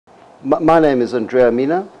My name is Andrea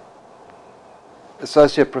Mina,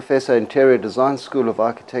 Associate Professor, Interior Design, School of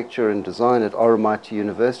Architecture and Design at RMIT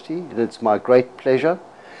University. And it's my great pleasure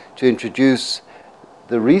to introduce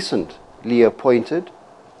the recently appointed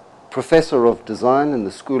Professor of Design in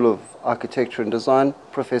the School of Architecture and Design,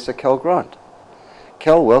 Professor Kjell Grant.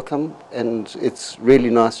 Kjell, welcome, and it's really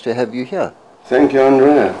nice to have you here. Thank you,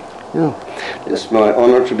 Andrea. Yeah. It's my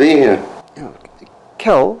honor to be here. Yeah.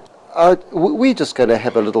 Kjell, we're just going to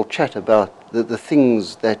have a little chat about the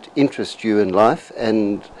things that interest you in life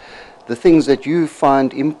and the things that you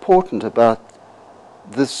find important about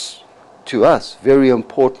this, to us, very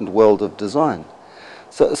important world of design.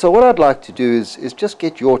 So what I'd like to do is just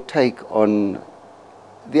get your take on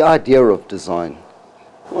the idea of design.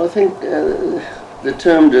 Well, I think the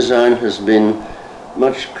term design has been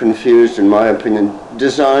much confused, in my opinion.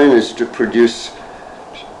 Design is to produce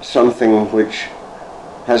something which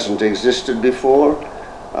hasn't existed before.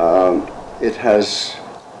 It has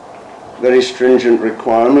very stringent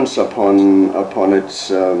requirements upon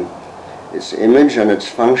its image and its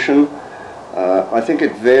function. I think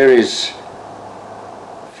it varies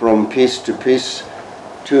from piece to piece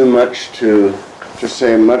too much to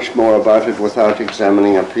say much more about it without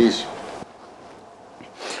examining a piece.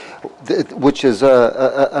 Which is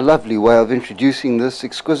a lovely way of introducing this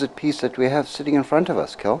exquisite piece that we have sitting in front of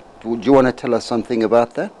us, Kjell. Do you want to tell us something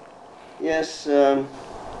about that? Yes,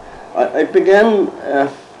 it began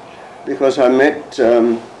because I met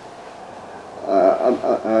a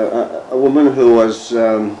woman who was,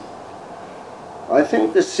 I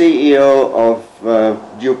think, the CEO of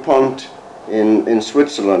DuPont in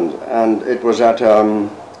Switzerland, and it was at a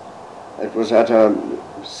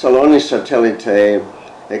Saloni Satellite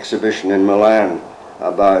exhibition in Milan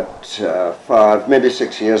about 5, maybe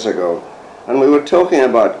 6 years ago, and we were talking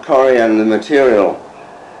about corian, the material,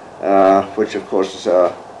 which of course is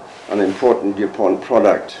an important DuPont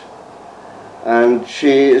product. And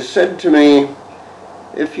she said to me,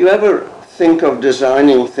 if you ever think of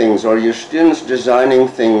designing things, or your students designing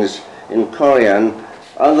things in corian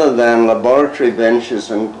other than laboratory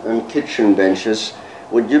benches and kitchen benches,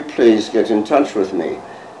 would you please get in touch with me?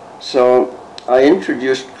 So I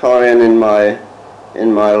introduced corian in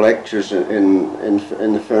my lectures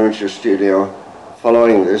in the furniture studio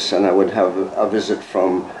following this, and I would have a visit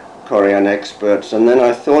from corian experts, and then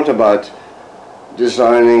I thought about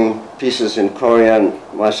designing pieces in corian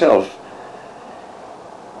myself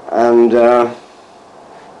and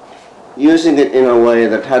using it in a way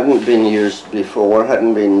that hadn't been used before,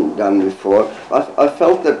 hadn't been done before. I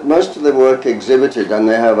felt that most of the work exhibited, and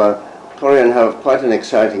corian have quite an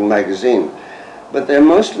exciting magazine, but they're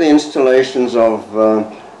mostly installations of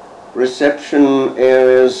reception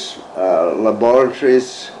areas,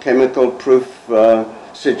 laboratories, chemical-proof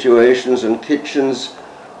situations and kitchens,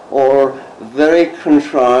 or very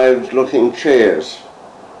contrived looking chairs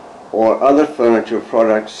or other furniture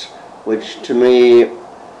products which to me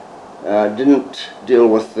didn't deal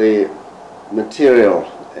with the material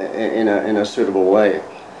in a suitable way.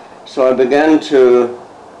 So I began to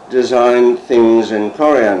design things in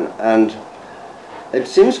corian, and it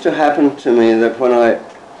seems to happen to me that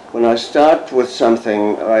when I start with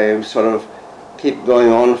something, I sort of keep going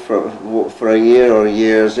on for a year or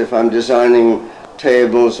years. If I'm designing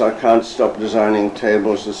tables, I can't stop designing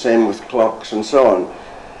tables, the same with clocks and so on.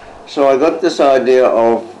 So I got this idea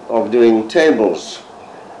of doing tables,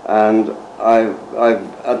 and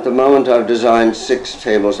at the moment I've designed 6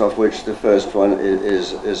 tables, of which the first one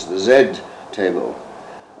is the Z table.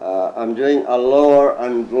 I'm doing a lower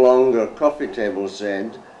and longer coffee table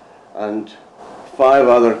Z, and 4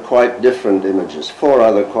 other quite different images.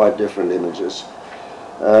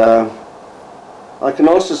 I can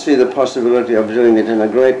also see the possibility of doing it in a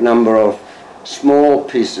great number of small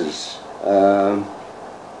pieces, and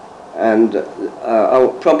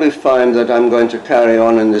I'll probably find that I'm going to carry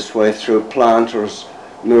on in this way through planters,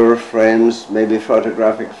 mirror frames, maybe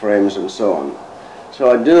photographic frames, and so on. So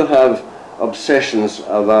I do have obsessions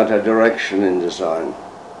about a direction in design.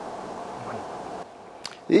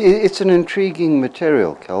 It's an intriguing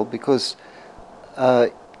material, Kjell, because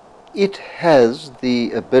it has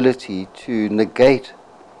the ability to negate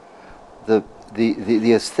the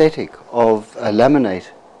aesthetic of a laminate,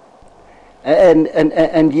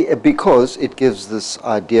 and because it gives this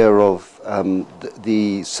idea of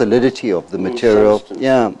the solidity of the material.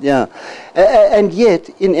 Substance. And yet,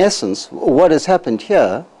 in essence, what has happened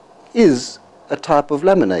here is a type of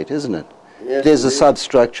laminate, isn't it? Yes, there's a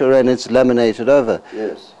substructure and it's laminated over.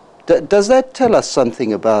 Yes. Does that tell us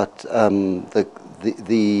something about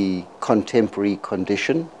the contemporary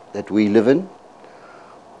condition that we live in,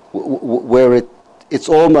 where it's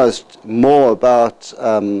almost more about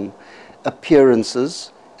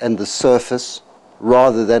appearances and the surface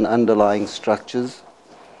rather than underlying structures?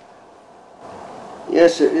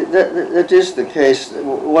 Yes, that is the case.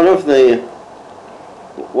 One of the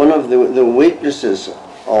weaknesses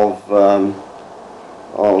of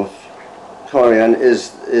corian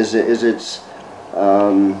is its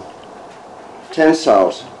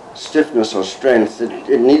tensile stiffness or strength.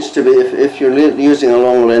 It needs to be, if you're using a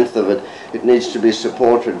long length of it, it needs to be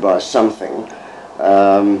supported by something.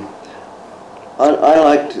 I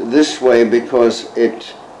liked this way because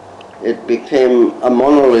it became a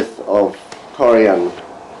monolith of corian,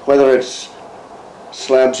 whether it's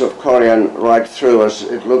slabs of corian right through, as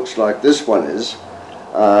it looks like this one is,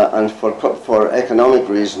 and for economic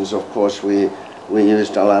reasons, of course, we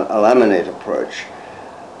used a laminate approach.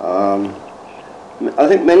 I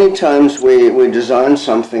think many times we design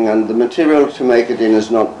something and the material to make it in is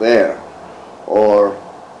not there, or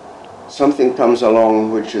something comes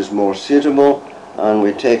along which is more suitable and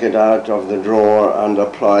we take it out of the drawer and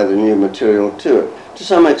apply the new material to it. To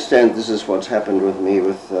some extent, this is what's happened with me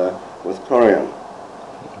with corian.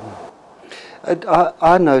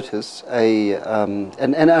 I notice and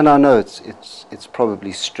I know it's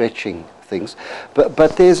probably stretching things,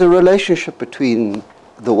 but there's a relationship between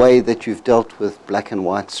the way that you've dealt with black and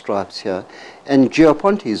white stripes here and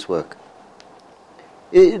Gioponti's work.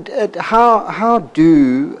 How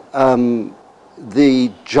do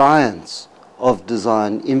the giants of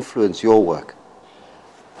design influence your work?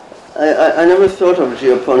 I never thought of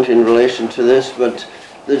Gioponti in relation to this, but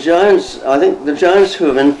the giants, I think the giants who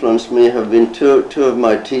have influenced me have been two of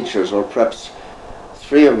my teachers, or perhaps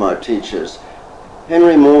three of my teachers.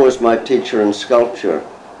 Henry Moore was my teacher in sculpture,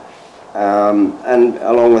 and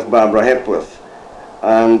along with Barbara Hepworth.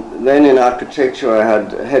 And then in architecture I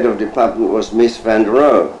had head of department was Mies van der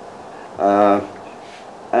Rohe.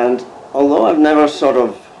 And although I've never sort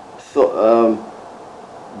of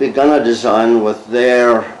begun a design with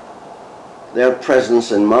their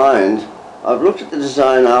presence in mind, I've looked at the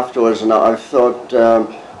design afterwards and I've thought,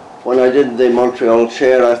 when I did the Montreal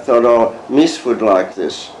chair, I thought, oh, Mies would like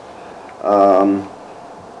this.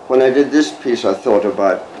 When I did this piece, I thought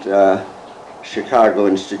about Chicago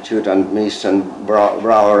Institute and Mies and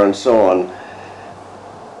Brouwer and so on.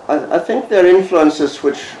 I think they're influences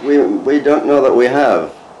which we don't know that we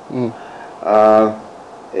have. Mm.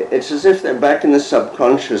 It's as if they're back in the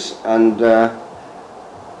subconscious, and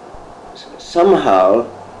somehow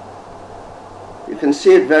you can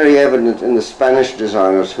see it very evident in the Spanish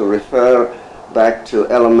designers who refer back to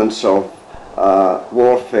elements of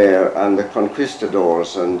warfare and the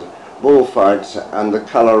conquistadors and bullfights and the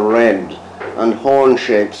color red and horn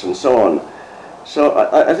shapes and so on. So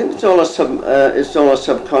I think it's all a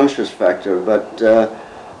subconscious factor, but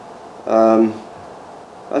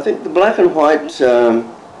I think the black and white,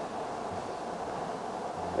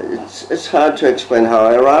 it's hard to explain how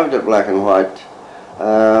I arrived at black and white.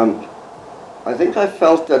 I think I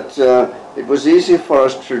felt that it was easy for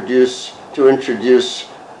us to introduce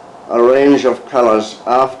a range of colors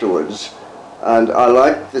afterwards, and I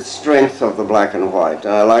liked the strength of the black and white.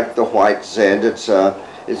 I liked the white Z. It's a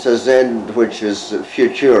Z which is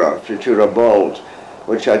Futura bold,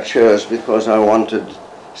 which I chose because I wanted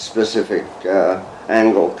specific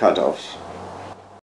angle cutoffs.